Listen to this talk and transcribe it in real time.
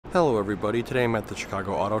Hello everybody, today I'm at the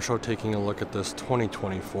Chicago Auto Show taking a look at this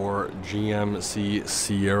 2024 GMC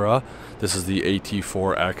Sierra. This is the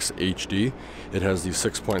AT4X HD. It has the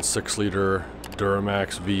 6.6 liter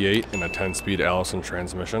Duramax V8 and a 10-speed Allison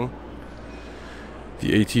transmission.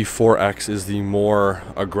 The AT4X is the more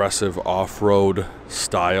aggressive off-road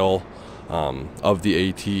style of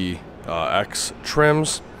the AT4X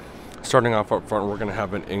trims. Starting off up front, we're going to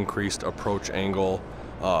have an increased approach angle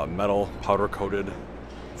metal powder-coated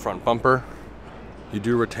front bumper. You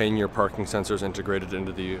do retain your parking sensors integrated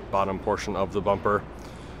into the bottom portion of the bumper.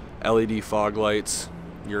 LED fog lights,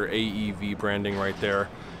 your AEV branding right there,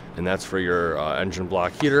 and that's for your engine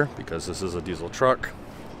block heater because this is a diesel truck.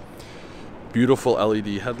 Beautiful LED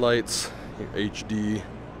headlights. HD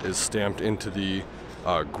is stamped into the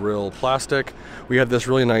grille plastic. We have this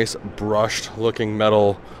really nice brushed looking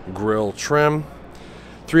metal grille trim.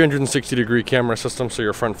 360-degree camera system, so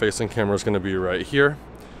your front facing camera is going to be right here.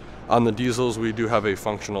 On the diesels, we do have a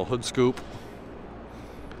functional hood scoop.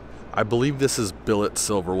 I believe this is billet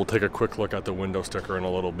silver. We'll take a quick look at the window sticker in a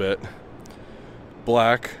little bit.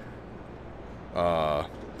 Black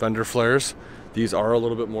fender flares. These are a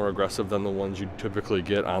little bit more aggressive than the ones you typically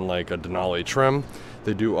get on like a Denali trim.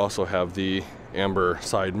 They do also have the amber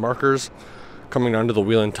side markers. Coming down to the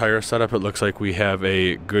wheel and tire setup, it looks like we have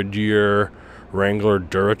a Goodyear Wrangler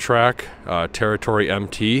Duratrac Territory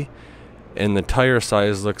MT. And the tire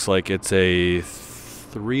size looks like it's a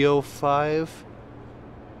 305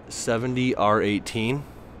 70 R18.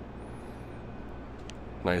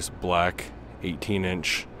 Nice black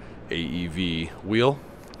 18-inch AEV wheel.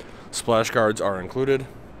 Splash guards are included.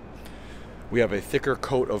 We have a thicker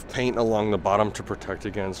coat of paint along the bottom to protect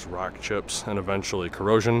against rock chips and eventually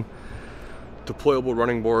corrosion. Deployable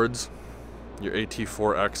running boards. Your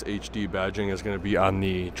AT4X HD badging is going to be on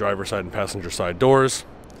the driver's side and passenger side doors.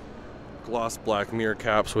 Gloss black mirror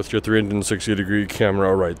caps with your 360-degree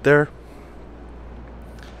camera right there.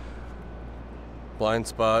 Blind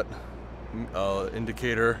spot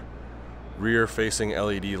indicator, rear facing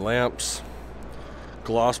LED lamps.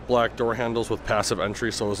 Gloss black door handles with passive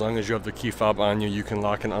entry, so as long as you have the key fob on you, you can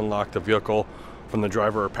lock and unlock the vehicle from the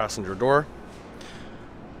driver or passenger door.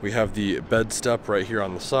 We have the bed step right here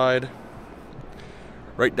on the side.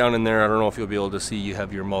 Right down in there, I don't know if you'll be able to see, you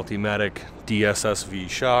have your Multimatic DSSV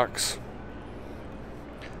shocks.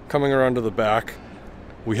 Coming around to the back,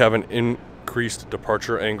 we have an increased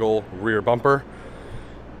departure angle rear bumper.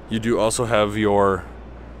 You do also have your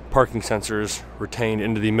parking sensors retained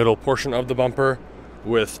into the middle portion of the bumper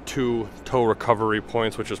with 2 tow recovery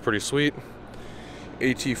points, which is pretty sweet.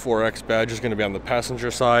 AT4X badge is going to be on the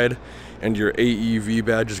passenger side, and your AEV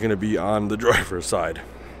badge is going to be on the driver's side.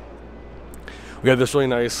 We have this really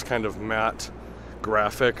nice kind of matte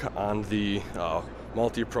graphic on the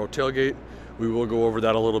Multi-Pro tailgate. We will go over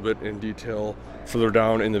that a little bit in detail further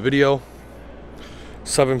down in the video.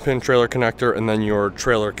 7-pin trailer connector and then your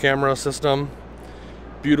trailer camera system.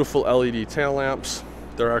 Beautiful LED tail lamps.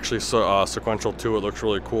 They're actually sequential too. It looks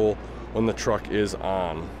really cool when the truck is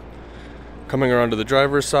on. Coming around to the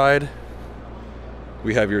driver's side,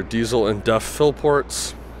 we have your diesel and DEF fill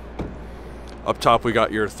ports. Up top we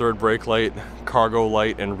got your third brake light, cargo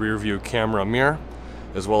light, and rear view camera mirror,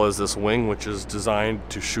 as well as this wing, which is designed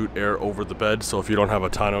to shoot air over the bed, so if you don't have a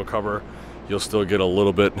tonneau cover, you'll still get a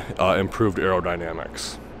little bit improved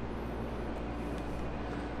aerodynamics.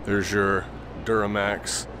 There's your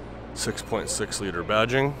Duramax 6.6 liter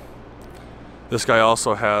badging. This guy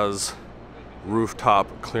also has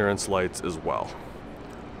rooftop clearance lights as well.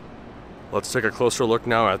 Let's take a closer look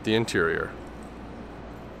now at the interior.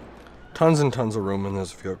 Tons and tons of room in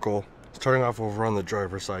this vehicle. Starting off over on the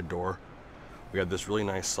driver's side door, we have this really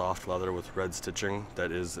nice soft leather with red stitching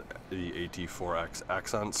that is the AT4X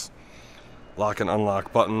accents. Lock and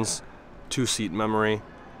unlock buttons, 2-seat memory,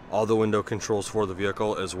 all the window controls for the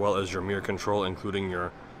vehicle, as well as your mirror control, including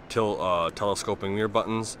your telescoping mirror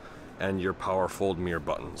buttons and your power fold mirror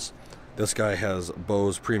buttons. This guy has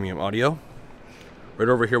Bose premium audio. Right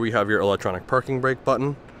over here we have your electronic parking brake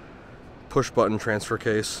button, push button transfer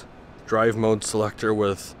case, drive mode selector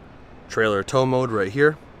with trailer tow mode right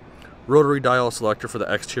here. Rotary dial selector for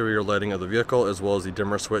the exterior lighting of the vehicle, as well as the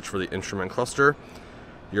dimmer switch for the instrument cluster,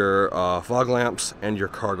 your fog lamps, and your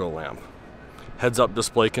cargo lamp. Heads-up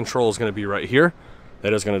display control is going to be right here.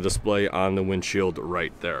 That is going to display on the windshield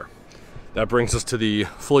right there. That brings us to the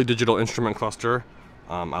fully digital instrument cluster.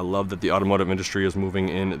 I love that the automotive industry is moving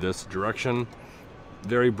in this direction.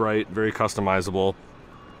 Very bright, very customizable.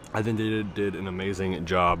 I think they did an amazing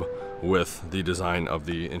job with the design of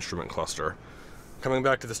the instrument cluster. Coming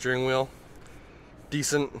back to the steering wheel,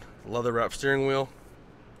 decent leather wrap steering wheel.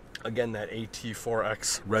 Again, that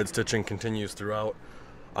AT4X red stitching continues throughout.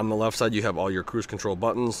 On the left side, you have all your cruise control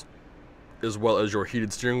buttons, as well as your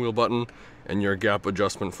heated steering wheel button and your gap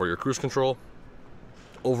adjustment for your cruise control.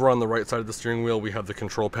 Over on the right side of the steering wheel, we have the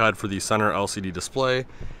control pad for the center LCD display,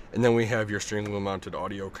 and then we have your steering wheel mounted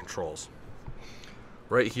audio controls.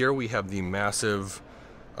 Right here, we have the massive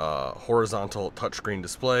horizontal touchscreen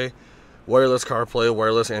display, wireless CarPlay,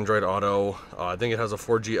 wireless Android Auto. I think it has a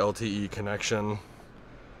 4G LTE connection.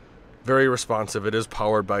 Very responsive. It is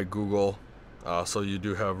powered by Google, so you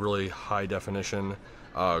do have really high definition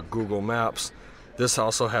Google Maps. This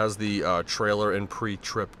also has the trailer and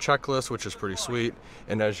pre-trip checklist, which is pretty sweet.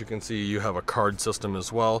 And as you can see, you have a card system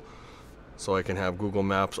as well. So I can have Google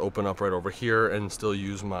Maps open up right over here and still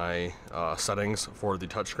use my settings for the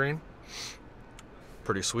touchscreen.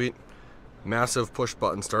 Pretty sweet. Massive push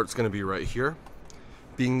button start's going to be right here.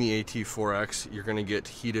 Being the AT4X, you're going to get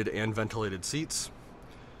heated and ventilated seats.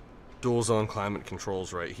 Dual zone climate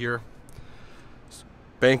controls right here.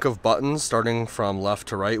 Bank of buttons starting from left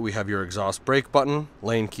to right. We have your exhaust brake button,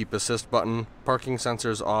 lane keep assist button, parking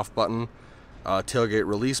sensors off button, tailgate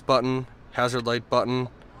release button, hazard light button,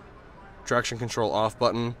 traction control off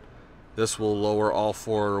button. This will lower all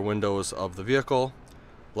 4 windows of the vehicle.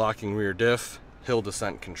 Locking rear diff, hill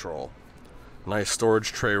descent control. Nice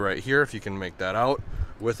storage tray right here, if you can make that out,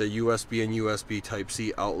 with a USB and USB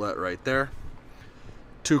Type-C outlet right there.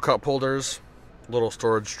 2 cup holders, little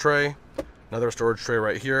storage tray, another storage tray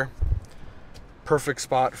right here. Perfect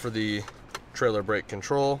spot for the trailer brake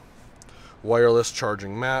control. Wireless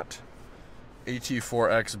charging mat.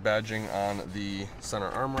 AT4X badging on the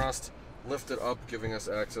center armrest. Lifted up, giving us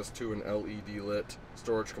access to an LED lit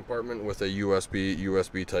storage compartment with a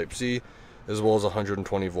USB Type-C, as well as a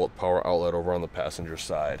 120 volt power outlet over on the passenger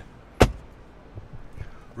side.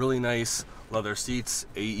 Really nice leather seats.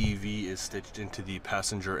 AEV is stitched into the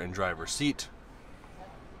passenger and driver seat.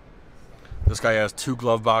 This guy has 2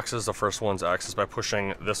 glove boxes. The first one's accessed by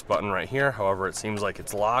pushing this button right here. However, it seems like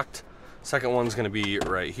it's locked. Second one's going to be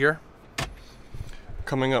right here.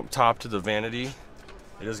 Coming up top to the vanity,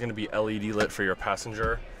 it is going to be LED lit for your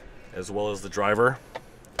passenger as well as the driver.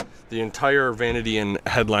 The entire vanity and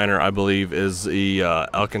headliner, I believe, is the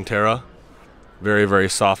Alcantara. Very, very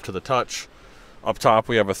soft to the touch. Up top,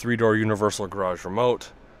 we have a 3-door universal garage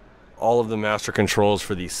remote. All of the master controls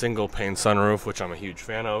for the single pane sunroof, which I'm a huge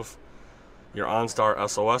fan of. Your OnStar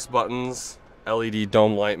SOS buttons, LED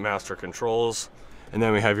dome light master controls, and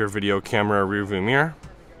then we have your video camera rear view mirror,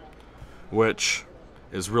 which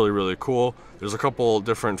is really, really cool. There's a couple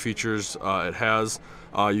different features it has.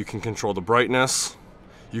 You can control the brightness,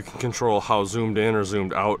 you can control how zoomed in or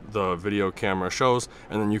zoomed out the video camera shows,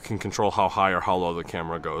 and then you can control how high or how low the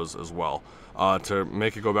camera goes as well. To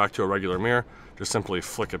make it go back to a regular mirror, just simply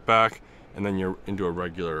flick it back, and then you're into a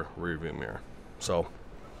regular rear view mirror. So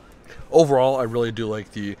overall, I really do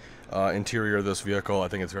like the interior of this vehicle. I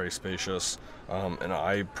think it's very spacious, and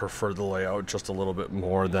I prefer the layout just a little bit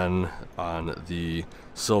more than on the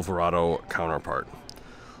Silverado counterpart.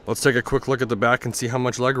 Let's take a quick look at the back and see how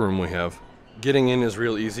much legroom we have. Getting in is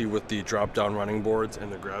real easy with the drop-down running boards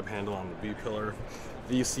and the grab handle on the B-pillar.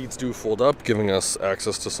 These seats do fold up, giving us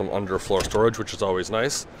access to some underfloor storage, which is always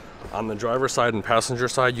nice. On the driver's side and passenger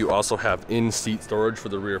side, you also have in-seat storage for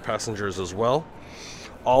the rear passengers as well.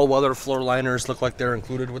 All-weather floor liners look like they're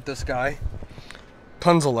included with this guy.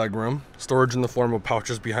 Tons of legroom, storage in the form of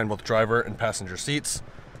pouches behind both driver and passenger seats.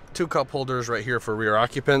 2 cup holders right here for rear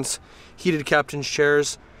occupants. Heated captain's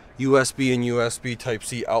chairs, USB and USB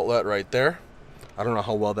Type-C outlet right there. I don't know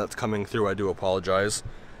how well that's coming through, I do apologize.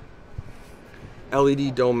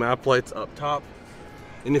 LED dome map lights up top.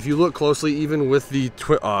 And if you look closely, even with the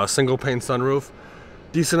single pane sunroof,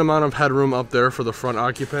 decent amount of headroom up there for the front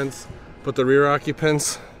occupants. But the rear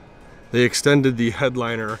occupants, they extended the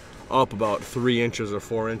headliner up about 3 inches or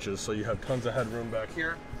 4 inches, so you have tons of headroom back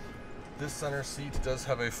here. This center seat does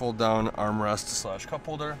have a fold down armrest / cup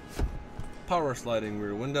holder. Power sliding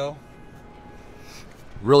rear window.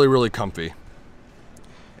 Really, really comfy.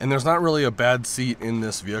 And there's not really a bad seat in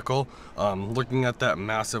this vehicle. Looking at that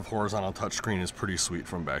massive horizontal touchscreen is pretty sweet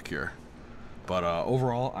from back here. But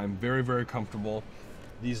overall, I'm very, very comfortable.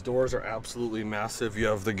 These doors are absolutely massive. You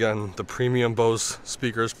have, again, the premium Bose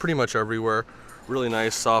speakers pretty much everywhere. Really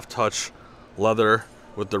nice soft touch leather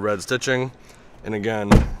with the red stitching. And again,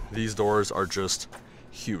 these doors are just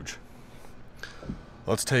huge.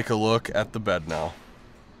 Let's take a look at the bed now.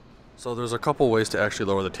 So there's a couple ways to actually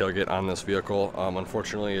lower the tailgate on this vehicle.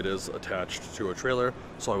 Unfortunately, it is attached to a trailer,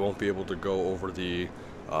 so I won't be able to go over the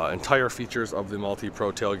entire features of the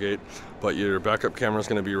multi-pro tailgate, but your backup camera is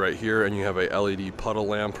going to be right here, and you have a LED puddle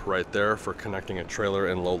lamp right there for connecting a trailer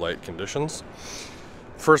in low light conditions.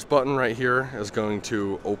 First button right here is going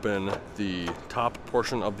to open the top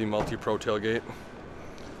portion of the multi-pro tailgate.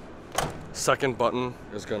 Second button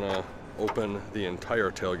is going to open the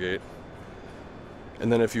entire tailgate.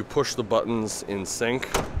 And then if you push the buttons in sync,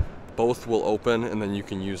 both will open, and then you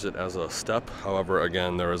can use it as a step. However,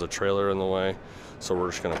 again, there is a trailer in the way, so we're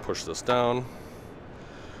just going to push this down.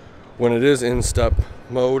 When it is in step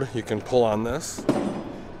mode, you can pull on this,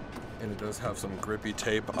 and it does have some grippy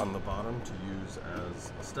tape on the bottom to use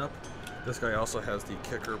as a step. This guy also has the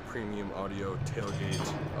Kicker Premium Audio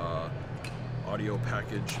tailgate audio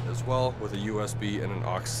package as well, with a USB and an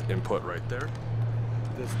aux input right there.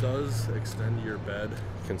 This does extend your bed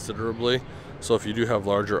considerably, so if you do have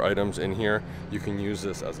larger items in here, you can use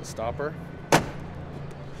this as a stopper.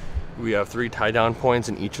 We have 3 tie-down points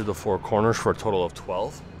in each of the 4 corners for a total of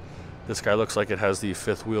 12. This guy looks like it has the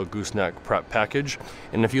 5th wheel gooseneck prep package,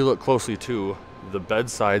 and if you look closely too, the bed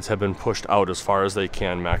sides have been pushed out as far as they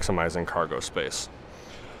can, maximizing cargo space.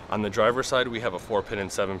 On the driver's side, we have a 4-pin and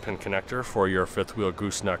 7-pin connector for your 5th wheel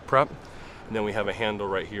gooseneck prep. And then we have a handle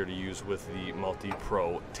right here to use with the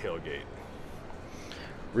multi-pro tailgate.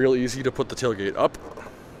 Real easy to put the tailgate up.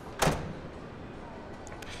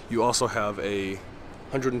 You also have a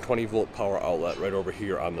 120 volt power outlet right over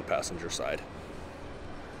here on the passenger side.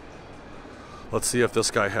 Let's see if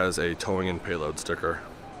this guy has a towing and payload sticker.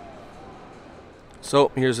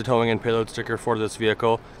 So here's the towing and payload sticker for this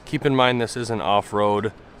vehicle. Keep in mind this is an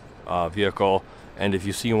off-road vehicle, and if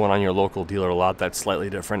you see one on your local dealer lot that's slightly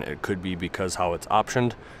different, it could be because how it's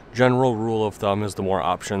optioned. General rule of thumb is the more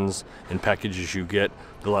options and packages you get,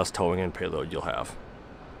 the less towing and payload you'll have.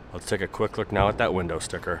 Let's take a quick look now at that window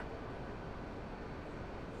sticker.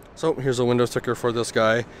 So here's a window sticker for this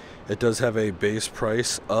guy. It does have a base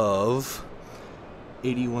price of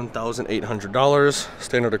 $81,800.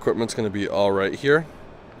 Standard equipment's going to be all right here.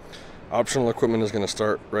 Optional equipment is going to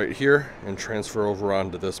start right here and transfer over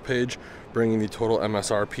onto this page, bringing the total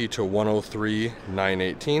MSRP to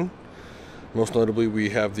 $103,918. Most notably, we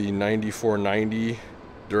have the 9490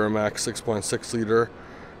 Duramax 6.6 liter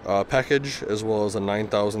package, as well as a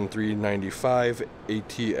 9,395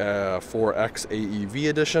 AT4X AEV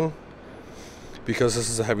edition. Because this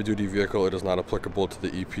is a heavy-duty vehicle, it is not applicable to the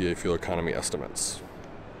EPA fuel economy estimates.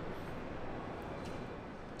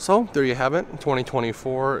 So there you have it,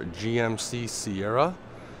 2024 GMC Sierra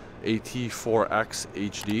AT4X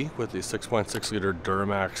HD with a 6.6 liter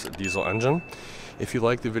Duramax diesel engine. If you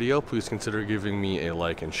like the video, please consider giving me a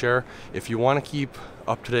like and share. If you want to keep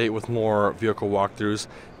up to date with more vehicle walkthroughs,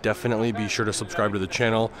 definitely be sure to subscribe to the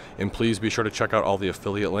channel, and please be sure to check out all the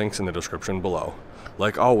affiliate links in the description below.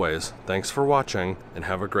 Like always, thanks for watching and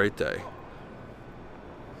have a great day.